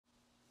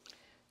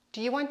Do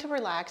you want to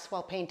relax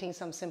while painting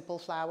some simple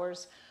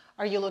flowers?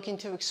 Are you looking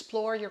to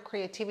explore your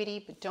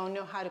creativity but don't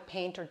know how to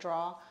paint or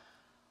draw?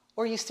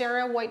 Or you stare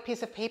at a white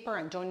piece of paper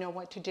and don't know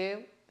what to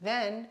do?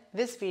 Then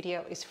this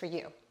video is for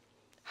you.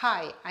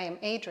 Hi, I am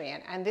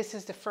Adrian, and this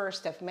is the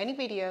first of many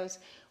videos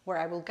where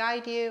I will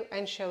guide you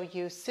and show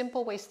you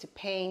simple ways to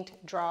paint,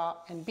 draw,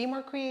 and be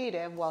more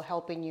creative while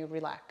helping you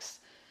relax.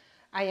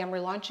 I am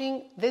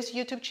relaunching this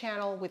YouTube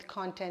channel with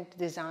content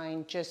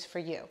designed just for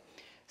you.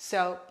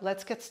 So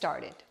let's get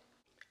started.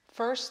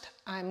 First,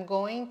 I'm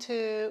going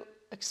to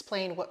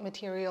explain what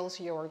materials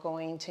you're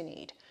going to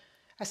need.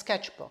 A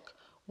sketchbook,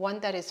 one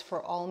that is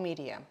for all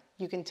media.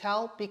 You can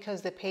tell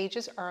because the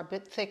pages are a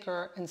bit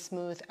thicker and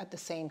smooth at the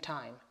same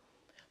time.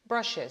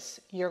 Brushes,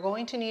 you're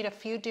going to need a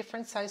few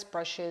different size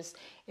brushes,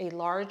 a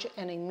large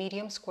and a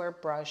medium square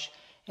brush,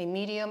 a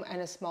medium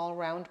and a small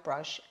round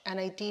brush,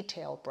 and a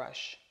detail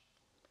brush.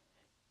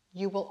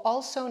 You will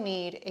also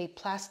need a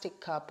plastic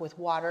cup with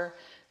water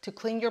to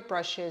clean your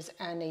brushes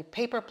and a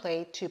paper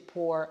plate to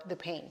pour the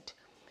paint.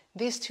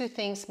 These two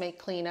things make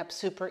cleanup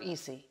super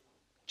easy.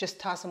 Just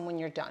toss them when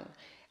you're done.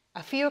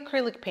 A few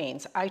acrylic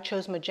paints. I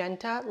chose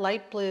magenta,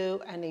 light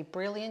blue, and a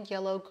brilliant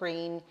yellow,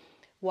 green,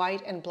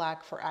 white, and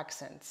black for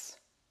accents.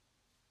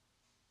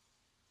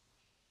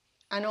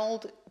 An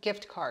old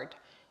gift card.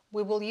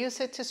 We will use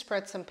it to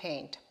spread some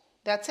paint.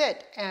 That's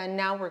it, and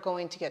now we're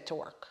going to get to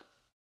work.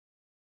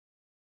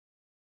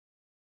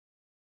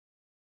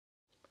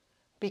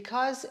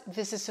 Because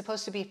this is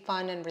supposed to be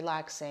fun and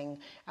relaxing,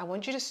 I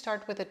want you to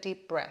start with a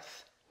deep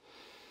breath.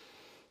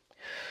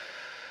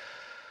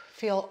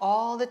 Feel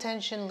all the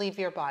tension leave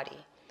your body.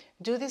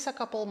 Do this a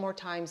couple more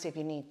times if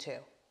you need to.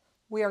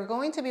 We are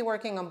going to be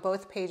working on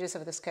both pages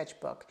of the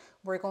sketchbook.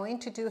 We're going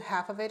to do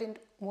half of it in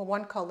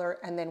one color,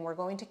 and then we're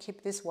going to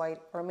keep this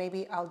white, or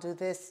maybe I'll do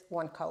this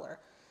one color.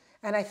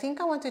 And I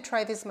think I want to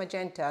try this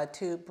magenta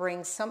to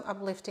bring some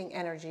uplifting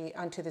energy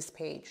onto this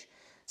page.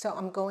 So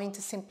I'm going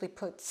to simply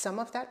put some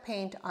of that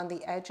paint on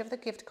the edge of the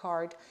gift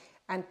card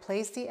and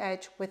place the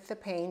edge with the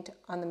paint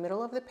on the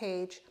middle of the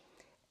page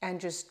and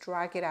just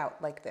drag it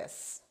out like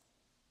this.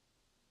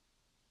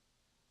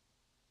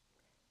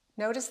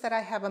 Notice that I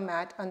have a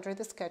mat under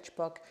the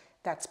sketchbook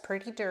that's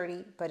pretty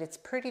dirty, but it's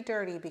pretty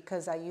dirty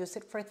because I use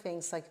it for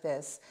things like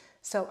this.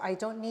 So I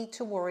don't need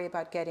to worry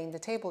about getting the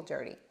table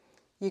dirty.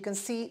 You can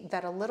see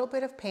that a little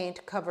bit of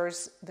paint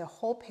covers the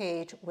whole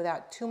page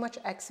without too much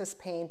excess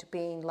paint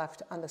being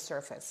left on the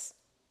surface.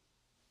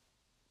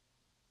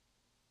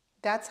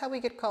 That's how we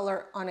get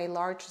color on a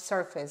large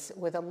surface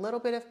with a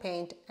little bit of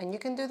paint, and you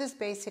can do this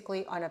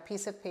basically on a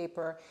piece of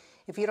paper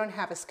if you don't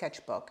have a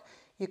sketchbook.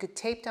 You could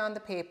tape down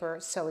the paper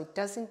so it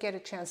doesn't get a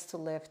chance to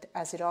lift,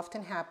 as it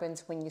often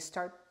happens when you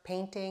start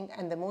painting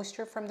and the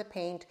moisture from the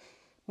paint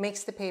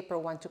makes the paper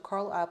want to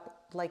curl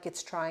up like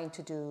it's trying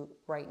to do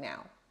right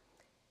now.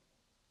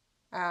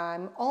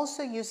 I'm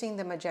also using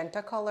the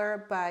magenta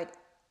color, but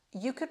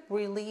you could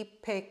really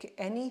pick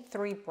any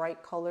three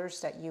bright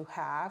colors that you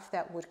have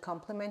that would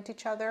complement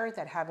each other,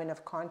 that have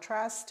enough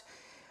contrast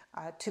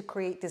to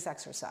create this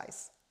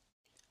exercise.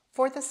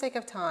 For the sake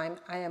of time,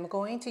 I am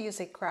going to use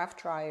a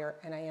craft dryer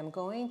and I am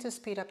going to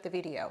speed up the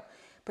video,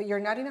 but you're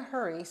not in a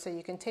hurry, so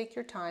you can take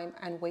your time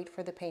and wait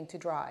for the paint to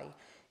dry.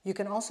 You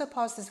can also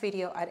pause this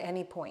video at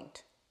any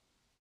point.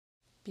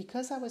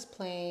 Because I was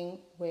playing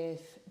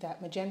with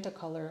that magenta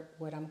color,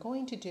 what I'm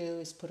going to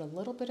do is put a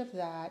little bit of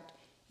that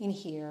in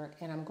here,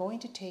 and I'm going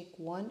to take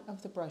one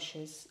of the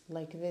brushes,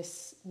 like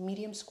this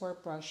medium square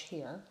brush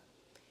here,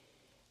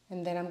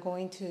 and then I'm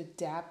going to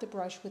dab the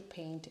brush with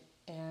paint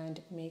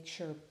and make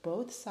sure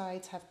both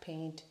sides have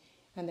paint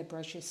and the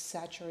brush is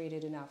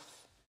saturated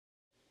enough.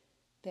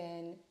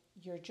 Then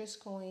you're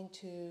just going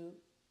to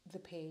the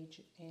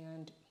page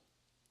and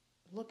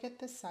look at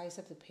the size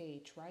of the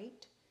page,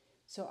 right?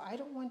 So I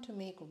don't want to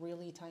make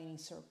really tiny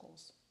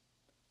circles.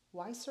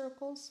 Why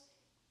circles?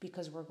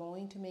 Because we're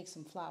going to make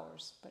some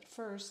flowers. But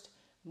first,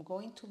 I'm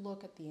going to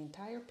look at the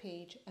entire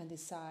page and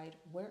decide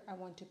where I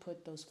want to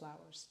put those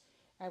flowers.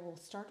 I will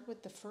start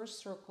with the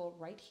first circle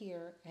right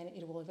here, and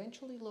it will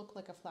eventually look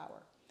like a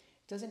flower.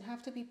 It doesn't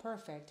have to be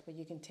perfect, but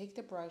you can take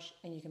the brush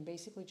and you can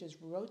basically just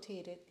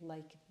rotate it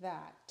like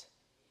that.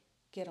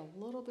 Get a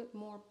little bit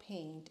more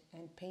paint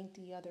and paint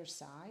the other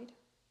side.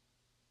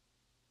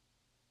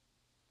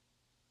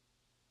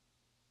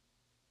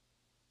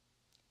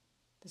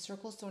 The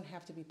circles don't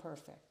have to be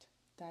perfect.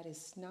 That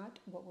is not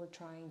what we're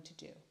trying to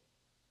do.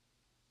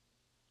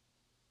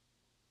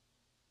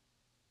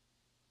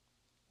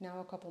 Now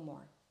a couple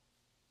more.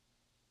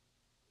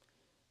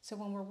 So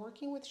when we're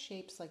working with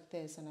shapes like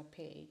this on a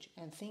page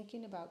and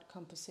thinking about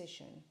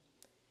composition,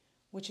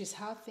 which is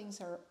how things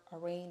are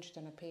arranged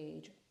on a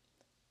page,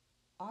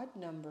 odd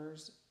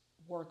numbers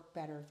work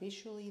better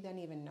visually than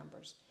even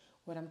numbers.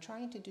 What I'm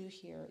trying to do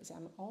here is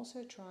I'm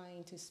also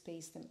trying to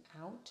space them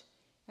out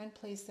and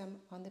place them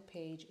on the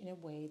page in a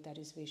way that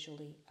is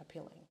visually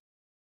appealing.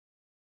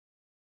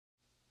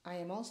 I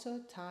am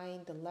also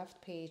tying the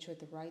left page with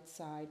the right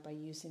side by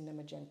using the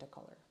magenta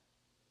color.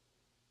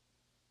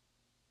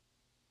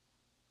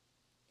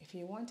 If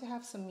you want to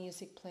have some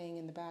music playing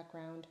in the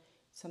background,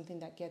 something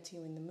that gets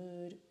you in the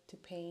mood to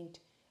paint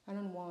and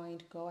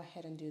unwind, go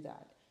ahead and do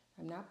that.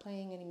 I'm not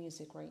playing any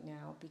music right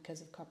now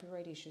because of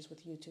copyright issues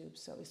with YouTube,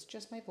 so it's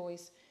just my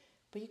voice,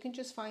 but you can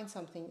just find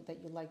something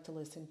that you like to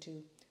listen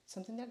to,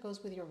 something that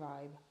goes with your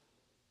vibe.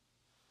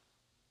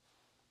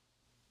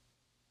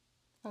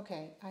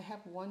 Okay, I have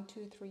 1,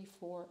 2, 3,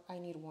 4. I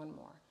need one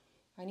more.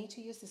 I need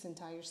to use this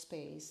entire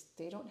space.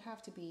 They don't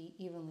have to be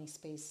evenly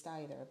spaced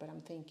either, but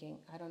I'm thinking,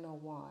 I don't know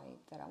why,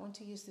 that I want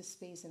to use this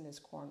space in this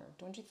corner.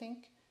 Don't you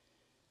think?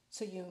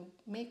 So you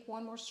make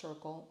one more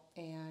circle,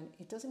 and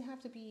it doesn't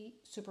have to be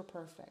super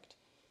perfect.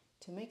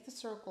 To make the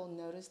circle,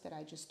 notice that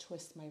I just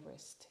twist my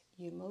wrist.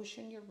 You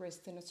motion your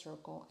wrist in a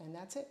circle, and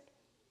that's it.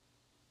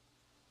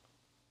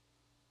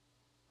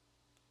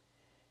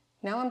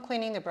 Now I'm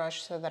cleaning the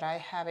brush so that I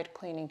have it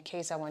clean in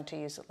case I want to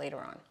use it later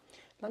on.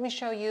 Let me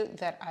show you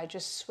that I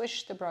just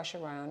swish the brush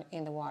around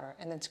in the water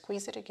and then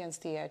squeeze it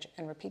against the edge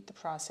and repeat the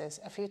process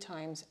a few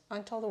times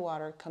until the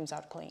water comes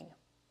out clean.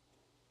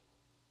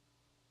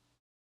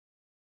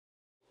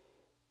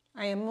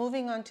 I am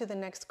moving on to the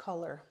next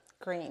color,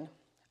 green.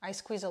 I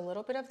squeeze a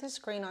little bit of this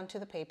green onto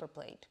the paper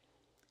plate.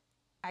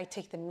 I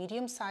take the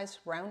medium-sized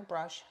round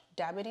brush,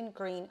 dab it in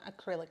green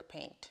acrylic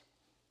paint.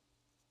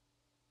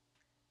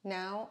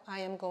 Now I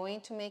am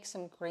going to make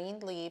some green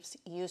leaves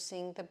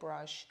using the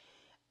brush,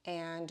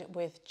 and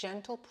with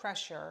gentle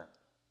pressure,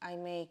 I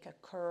make a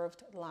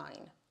curved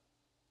line.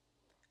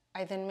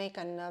 I then make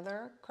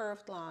another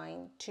curved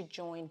line to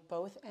join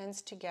both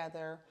ends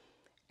together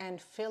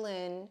and fill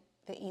in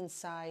the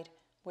inside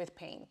with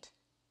paint.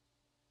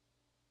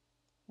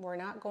 We're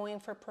not going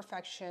for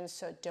perfection,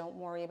 so don't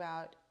worry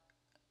about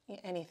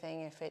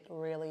anything if it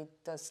really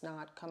does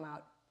not come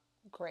out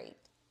great.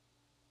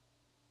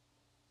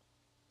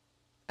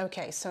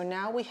 Okay, so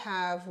now we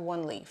have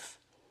one leaf.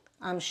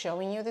 I'm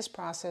showing you this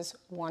process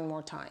one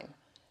more time.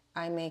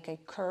 I make a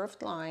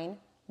curved line.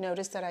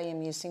 Notice that I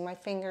am using my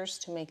fingers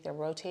to make the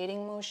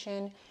rotating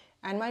motion,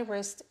 and my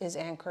wrist is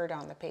anchored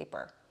on the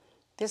paper.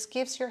 This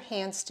gives your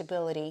hand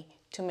stability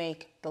to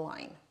make the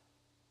line.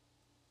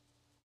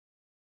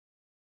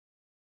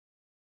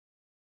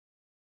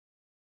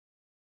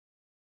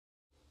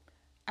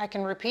 I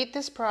can repeat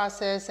this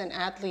process and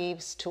add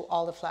leaves to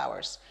all the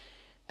flowers.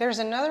 There's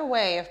another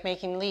way of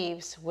making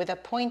leaves with a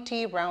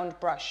pointy round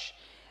brush,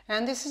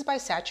 and this is by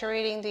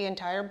saturating the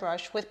entire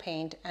brush with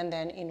paint and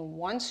then in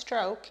one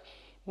stroke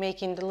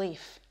making the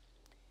leaf.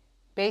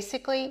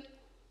 Basically,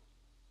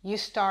 you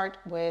start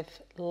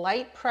with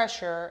light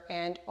pressure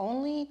and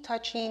only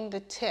touching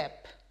the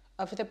tip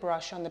of the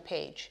brush on the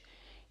page.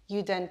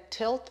 You then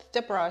tilt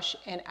the brush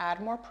and add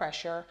more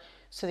pressure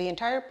so the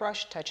entire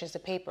brush touches the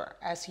paper.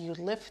 As you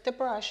lift the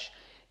brush,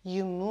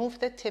 you move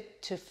the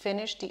tip to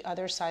finish the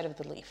other side of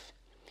the leaf.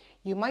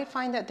 You might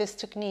find that this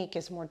technique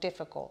is more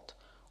difficult,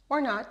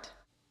 or not.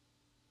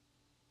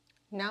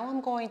 Now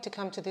I'm going to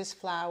come to this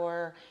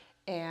flower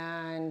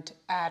and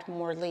add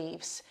more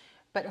leaves.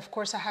 But of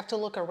course I have to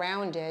look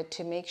around it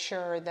to make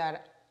sure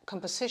that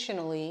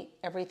compositionally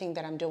everything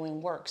that I'm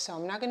doing works. So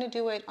I'm not going to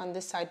do it on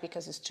this side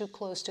because it's too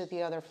close to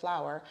the other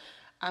flower.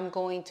 I'm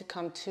going to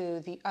come to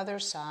the other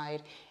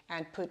side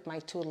and put my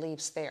two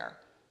leaves there,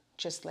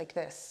 just like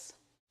this.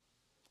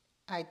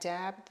 I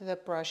dabbed the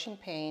brush in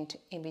paint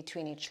in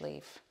between each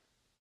leaf.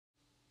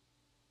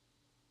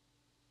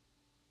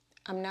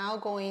 I'm now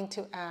going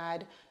to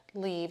add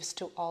leaves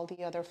to all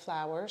the other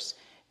flowers.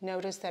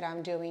 Notice that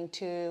I'm doing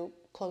two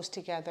close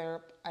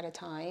together at a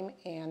time,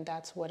 and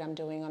that's what I'm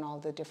doing on all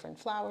the different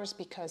flowers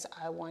because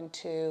I want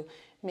to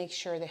make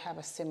sure they have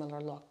a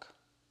similar look.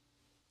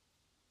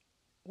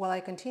 While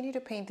I continue to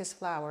paint these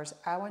flowers,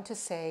 I want to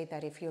say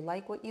that if you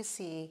like what you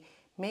see,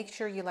 make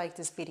sure you like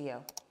this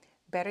video.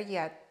 Better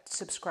yet,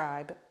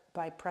 subscribe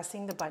by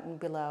pressing the button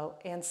below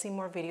and see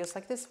more videos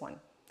like this one.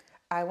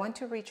 I want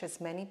to reach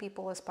as many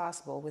people as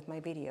possible with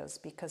my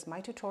videos because my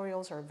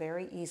tutorials are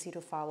very easy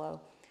to follow,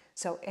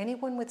 so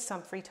anyone with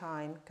some free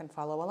time can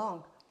follow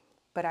along.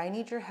 But I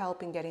need your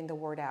help in getting the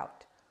word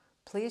out.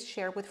 Please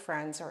share with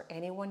friends or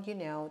anyone you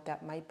know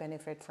that might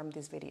benefit from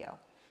this video.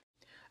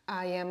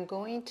 I am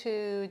going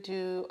to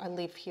do a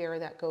leaf here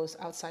that goes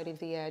outside of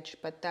the edge,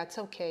 but that's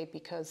okay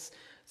because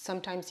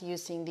sometimes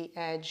using the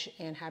edge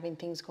and having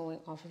things going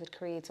off of it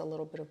creates a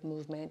little bit of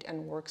movement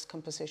and works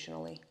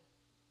compositionally.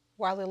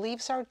 While the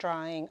leaves are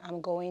drying,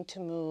 I'm going to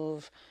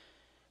move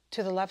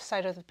to the left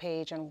side of the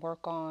page and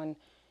work on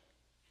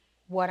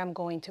what I'm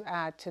going to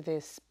add to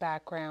this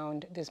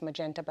background, this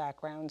magenta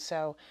background.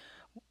 So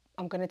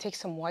I'm going to take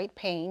some white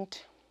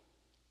paint,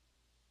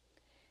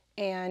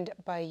 and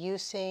by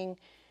using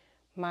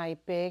my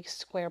big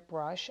square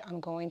brush, I'm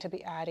going to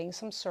be adding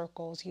some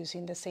circles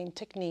using the same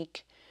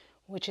technique,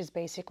 which is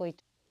basically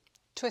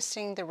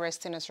twisting the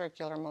wrist in a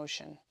circular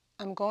motion.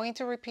 I'm going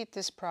to repeat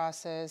this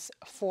process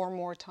 4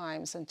 more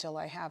times until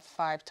I have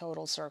 5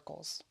 total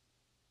circles.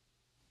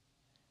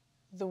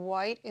 The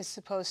white is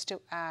supposed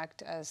to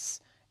act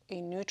as a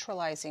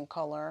neutralizing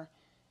color,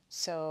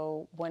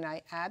 so when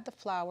I add the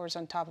flowers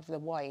on top of the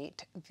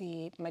white,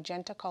 the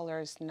magenta color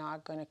is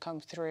not going to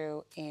come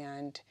through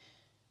and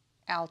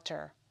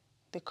alter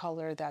the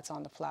color that's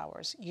on the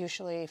flowers.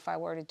 Usually if I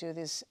were to do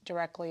this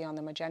directly on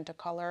the magenta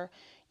color,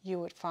 you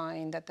would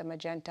find that the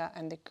magenta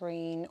and the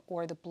green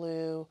or the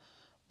blue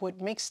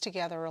would mix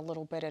together a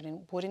little bit and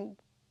it wouldn't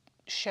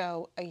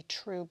show a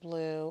true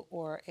blue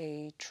or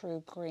a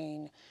true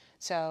green.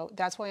 So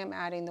that's why I'm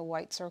adding the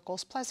white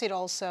circles. Plus it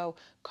also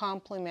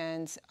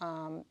complements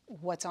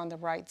what's on the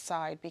right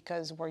side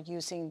because we're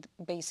using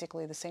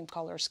basically the same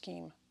color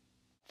scheme.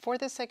 For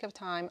the sake of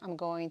time, I'm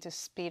going to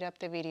speed up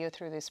the video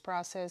through this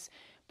process,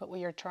 but what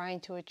you're trying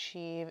to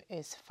achieve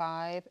is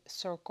 5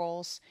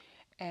 circles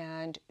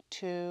and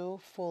 2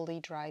 fully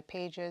dry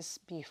pages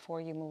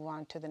before you move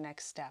on to the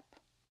next step.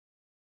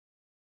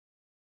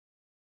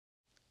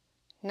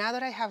 Now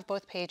that I have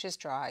both pages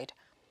dried,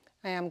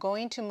 I am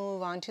going to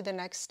move on to the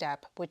next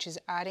step, which is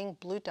adding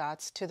blue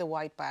dots to the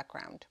white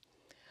background.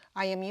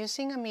 I am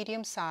using a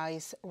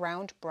medium-sized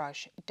round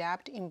brush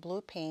dabbed in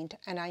blue paint,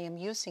 and I am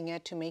using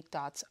it to make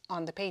dots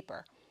on the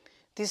paper.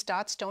 These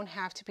dots don't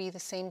have to be the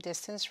same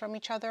distance from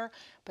each other,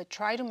 but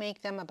try to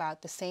make them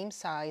about the same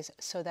size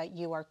so that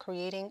you are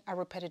creating a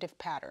repetitive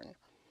pattern.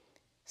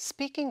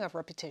 Speaking of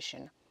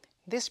repetition,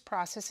 this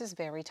process is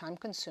very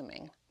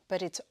time-consuming,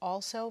 but it's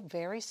also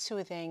very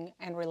soothing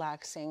and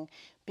relaxing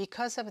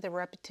because of the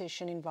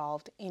repetition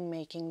involved in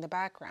making the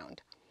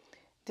background.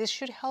 This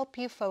should help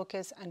you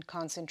focus and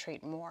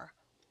concentrate more.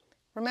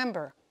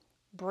 Remember,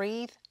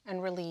 breathe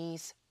and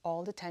release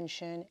all the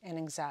tension and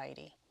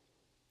anxiety.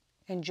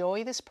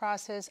 Enjoy this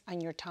process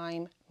and your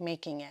time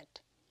making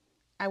it.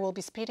 I will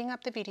be speeding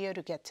up the video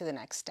to get to the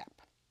next step.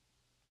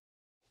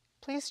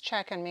 Please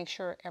check and make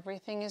sure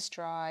everything is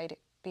dried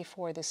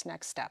before this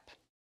next step.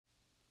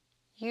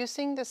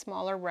 Using the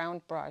smaller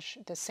round brush,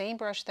 the same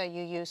brush that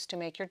you used to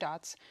make your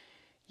dots,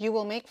 you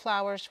will make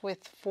flowers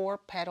with 4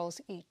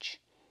 petals each.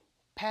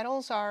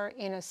 Petals are,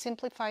 in a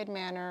simplified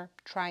manner,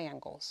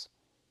 triangles.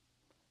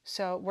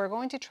 So we're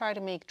going to try to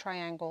make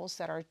triangles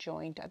that are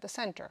joined at the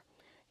center.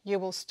 You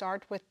will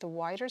start with the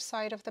wider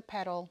side of the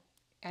petal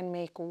and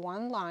make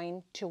one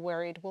line to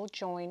where it will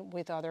join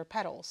with other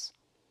petals.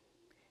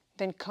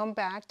 Then come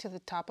back to the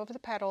top of the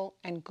petal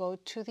and go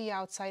to the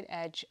outside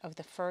edge of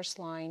the first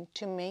line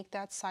to make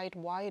that side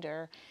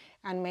wider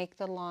and make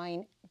the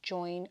line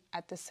join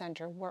at the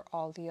center where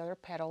all the other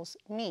petals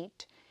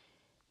meet.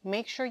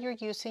 Make sure you're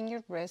using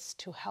your wrist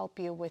to help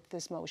you with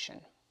this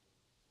motion.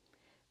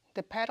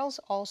 The petals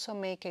also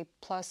make a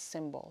plus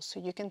symbol, so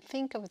you can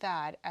think of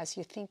that as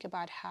you think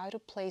about how to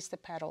place the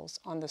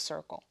petals on the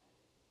circle.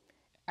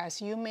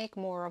 As you make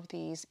more of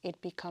these, it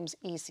becomes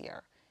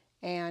easier.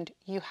 And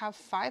you have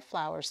 5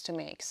 flowers to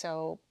make,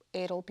 so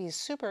it'll be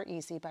super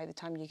easy by the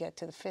time you get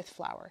to the 5th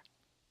flower.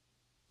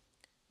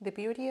 The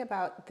beauty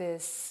about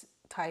this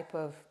type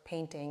of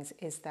paintings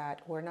is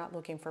that we're not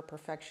looking for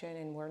perfection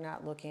and we're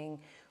not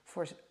looking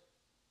for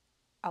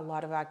a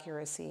lot of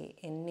accuracy.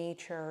 In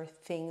nature,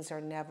 things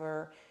are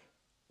never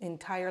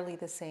entirely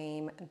the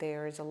same.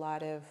 There's a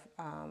lot of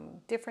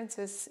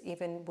differences.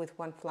 Even with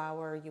one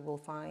flower, you will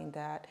find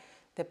that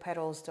the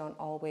petals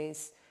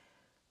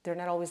they're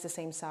not always the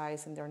same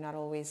size and they're not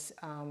always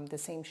the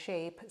same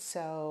shape.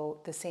 So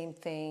the same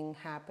thing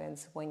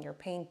happens when you're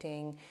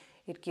painting.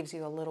 It gives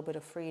you a little bit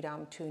of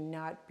freedom to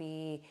not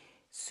be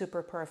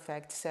super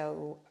perfect.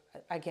 So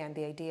again,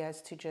 the idea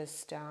is to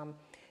just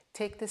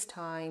take this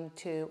time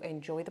to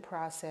enjoy the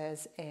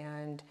process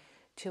and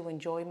to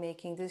enjoy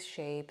making these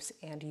shapes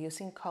and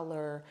using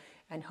color,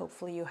 and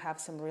hopefully you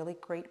have some really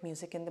great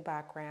music in the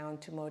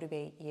background to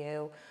motivate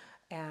you.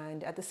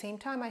 And at the same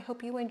time, I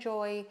hope you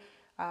enjoy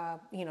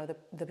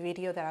the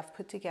video that I've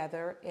put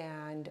together,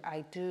 and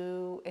I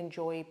do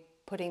enjoy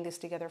putting this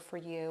together for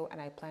you, and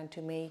I plan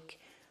to make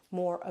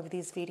more of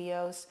these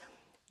videos.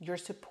 Your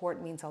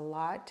support means a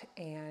lot,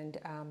 and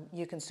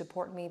you can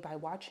support me by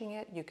watching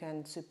it, you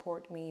can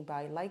support me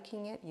by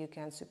liking it, you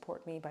can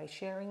support me by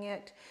sharing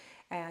it,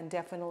 and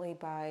definitely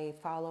by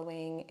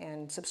following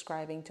and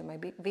subscribing to my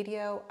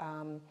video.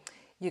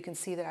 You can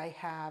see that I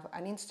have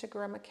an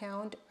Instagram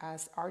account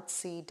as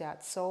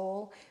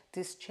artsy.soul.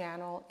 This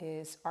channel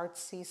is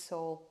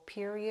artsysoul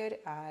period.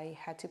 I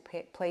had to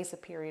place a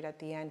period at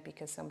the end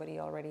because somebody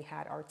already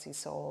had artsy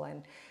soul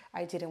and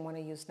I didn't want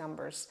to use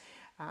numbers.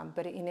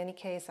 But in any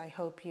case, I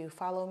hope you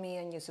follow me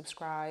and you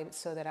subscribe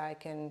so that I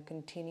can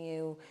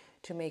continue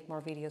to make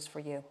more videos for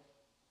you.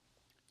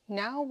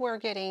 Now we're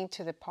getting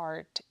to the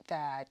part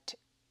that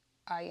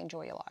I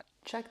enjoy a lot.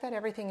 Check that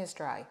everything is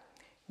dry.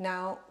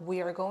 Now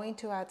we are going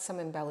to add some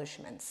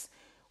embellishments.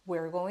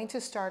 We're going to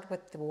start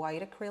with the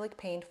white acrylic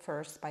paint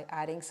first by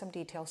adding some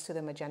details to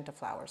the magenta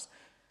flowers.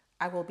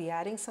 I will be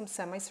adding some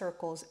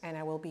semicircles and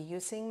I will be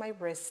using my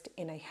wrist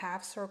in a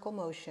half circle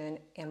motion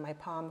and my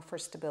palm for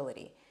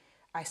stability.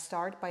 I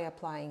start by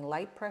applying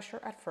light pressure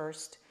at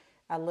first,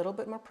 a little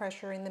bit more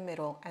pressure in the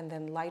middle, and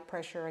then light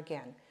pressure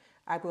again.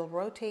 I will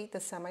rotate the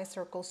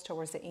semicircles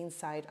towards the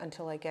inside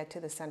until I get to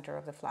the center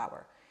of the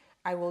flower.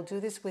 I will do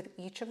this with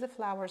each of the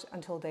flowers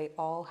until they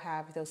all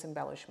have those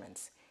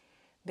embellishments.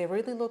 They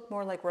really look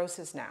more like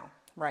roses now,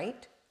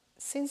 right?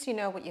 Since you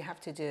know what you have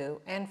to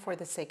do, and for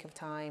the sake of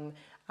time,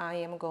 I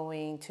am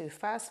going to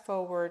fast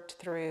forward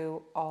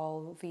through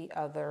all the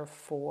other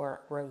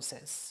 4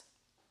 roses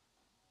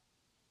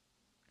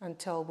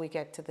until we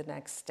get to the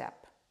next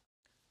step.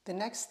 The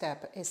next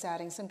step is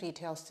adding some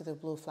details to the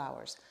blue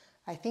flowers.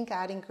 I think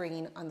adding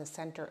green on the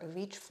center of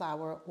each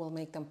flower will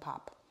make them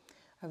pop.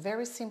 A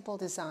very simple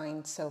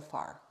design so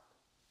far.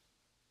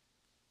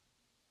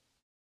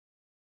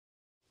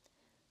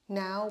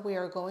 Now we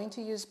are going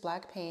to use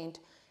black paint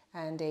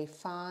and a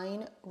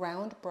fine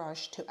round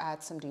brush to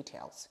add some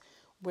details.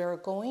 We're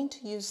going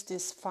to use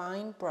this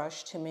fine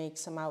brush to make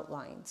some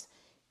outlines.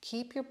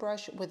 Keep your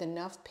brush with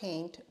enough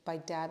paint by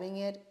dabbing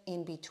it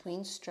in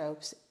between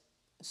strokes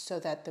so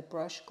that the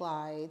brush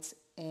glides,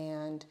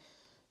 and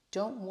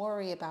don't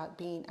worry about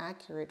being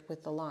accurate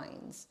with the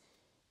lines.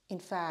 In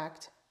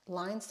fact,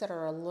 lines that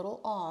are a little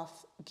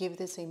off give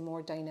this a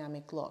more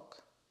dynamic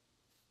look.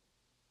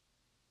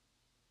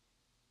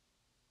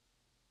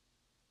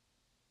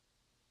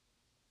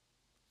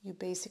 You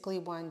basically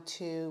want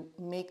to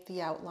make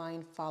the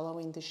outline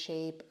following the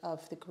shape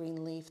of the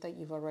green leaf that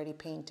you've already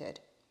painted.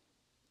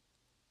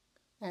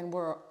 And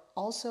we're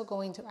also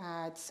going to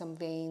add some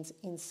veins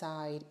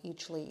inside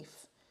each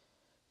leaf.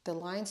 The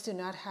lines do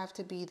not have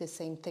to be the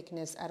same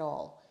thickness at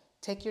all.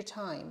 Take your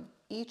time.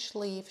 Each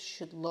leaf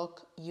should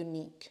look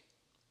unique.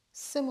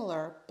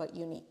 Similar, but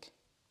unique.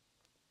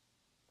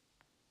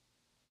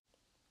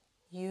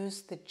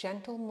 Use the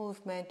gentle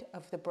movement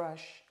of the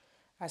brush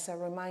as a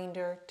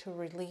reminder to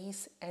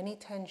release any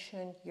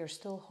tension you're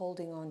still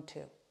holding on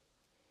to.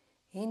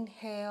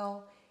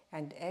 Inhale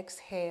and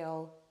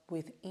exhale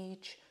with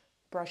each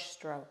brush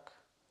stroke.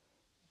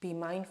 Be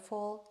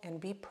mindful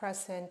and be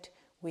present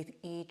with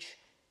each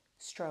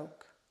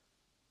stroke.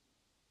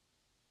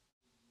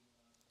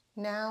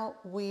 Now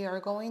we are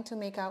going to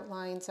make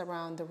outlines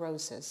around the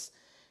roses.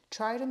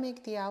 Try to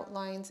make the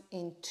outlines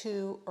in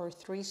 2 or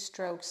 3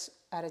 strokes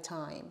at a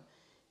time.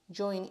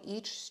 Join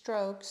each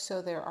stroke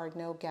so there are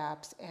no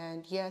gaps,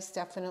 and yes,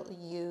 definitely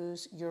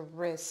use your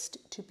wrist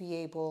to be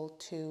able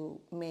to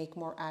make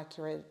more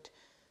accurate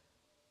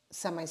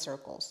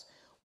semicircles.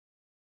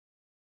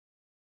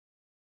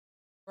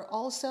 We're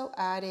also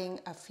adding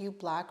a few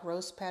black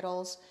rose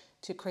petals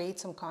to create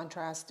some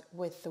contrast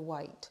with the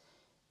white.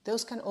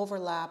 Those can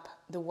overlap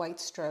the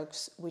white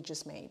strokes we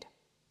just made.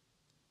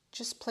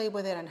 Just play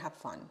with it and have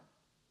fun.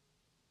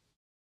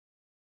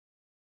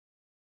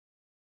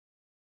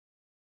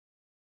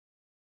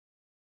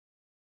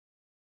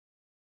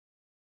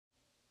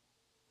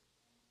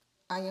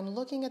 I am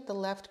looking at the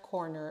left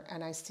corner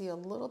and I see a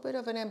little bit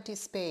of an empty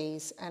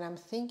space, and I'm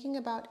thinking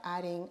about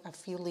adding a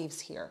few leaves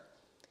here.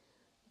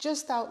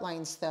 Just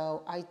outlines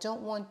though. I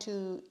don't want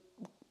to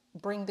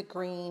bring the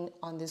green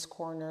on this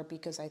corner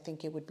because I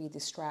think it would be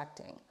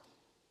distracting.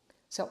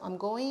 So I'm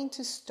going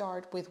to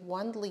start with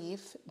 1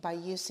 leaf by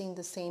using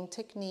the same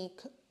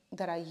technique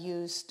that I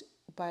used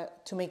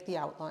to make the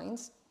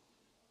outlines.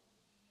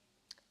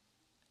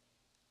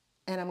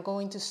 And I'm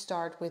going to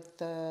start with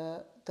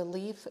the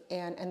leaf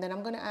and then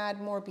I'm going to add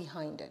more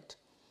behind it.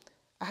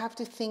 I have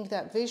to think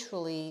that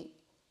visually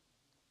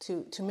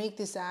to make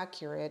this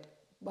accurate,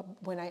 but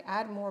when I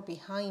add more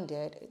behind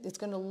it, it's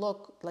going to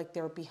look like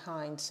they're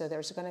behind. So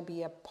there's going to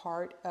be a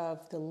part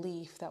of the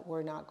leaf that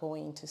we're not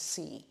going to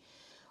see.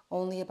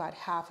 Only about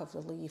half of the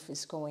leaf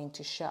is going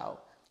to show.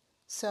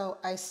 So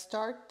I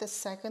start the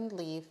second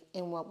leaf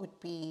in what would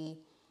be,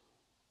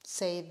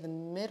 say, the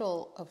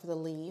middle of the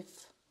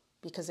leaf,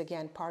 because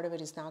again, part of it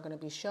is not going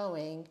to be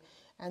showing.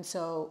 And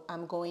so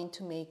I'm going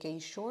to make a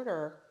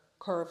shorter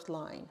curved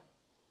line.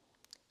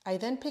 I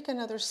then pick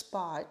another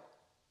spot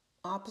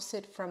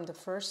opposite from the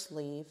first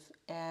leaf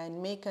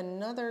and make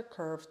another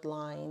curved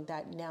line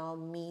that now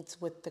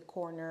meets with the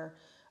corner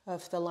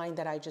of the line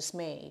that I just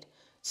made.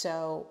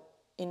 So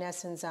in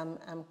essence,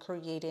 I'm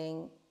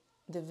creating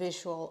the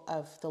visual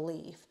of the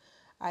leaf.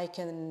 I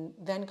can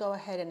then go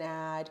ahead and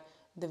add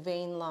the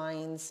vein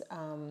lines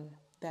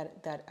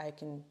that I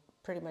can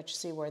pretty much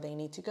see where they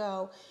need to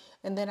go.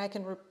 And then I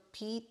can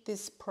repeat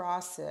this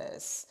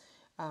process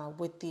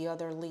with the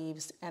other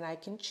leaves, and I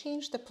can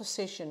change the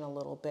position a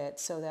little bit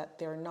so that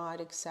they're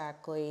not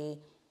exactly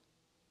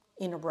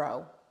in a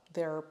row.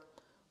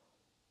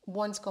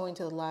 One's going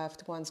to the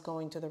left, one's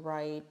going to the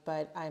right,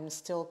 but I'm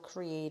still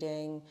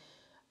creating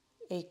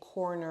a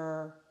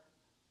corner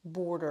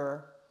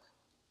border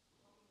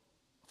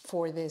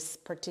for this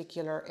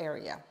particular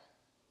area.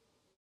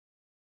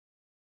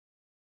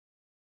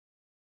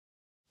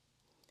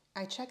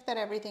 I check that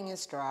everything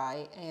is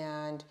dry,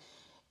 and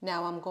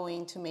now I'm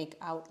going to make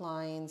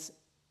outlines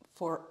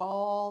for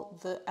all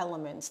the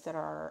elements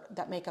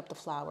that make up the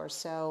flower.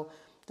 So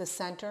the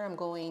center, I'm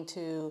going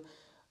to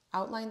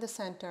outline the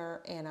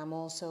center, and I'm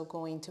also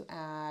going to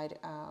add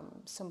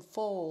some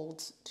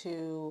folds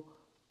to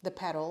the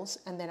petals,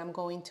 and then I'm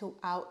going to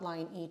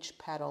outline each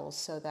petal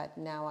so that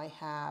now I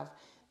have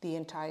the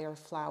entire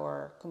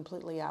flower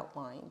completely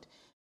outlined.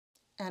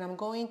 And I'm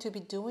going to be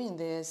doing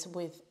this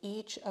with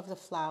each of the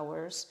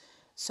flowers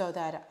so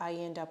that I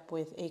end up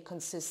with a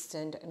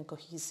consistent and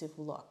cohesive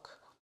look.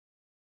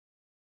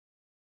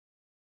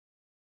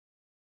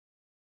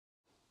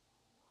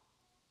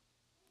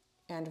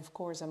 And of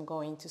course, I'm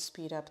going to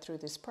speed up through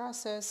this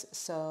process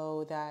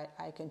so that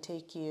I can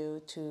take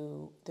you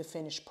to the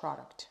finished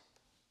product.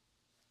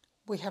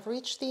 We have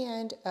reached the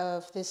end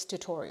of this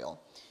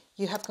tutorial.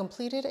 You have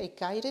completed a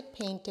guided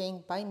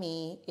painting by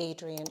me,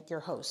 Adrian, your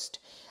host.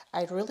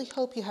 I really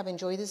hope you have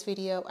enjoyed this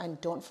video, and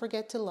don't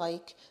forget to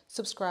like,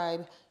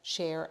 subscribe,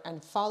 share,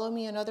 and follow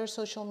me on other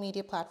social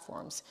media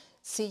platforms.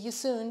 See you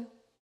soon.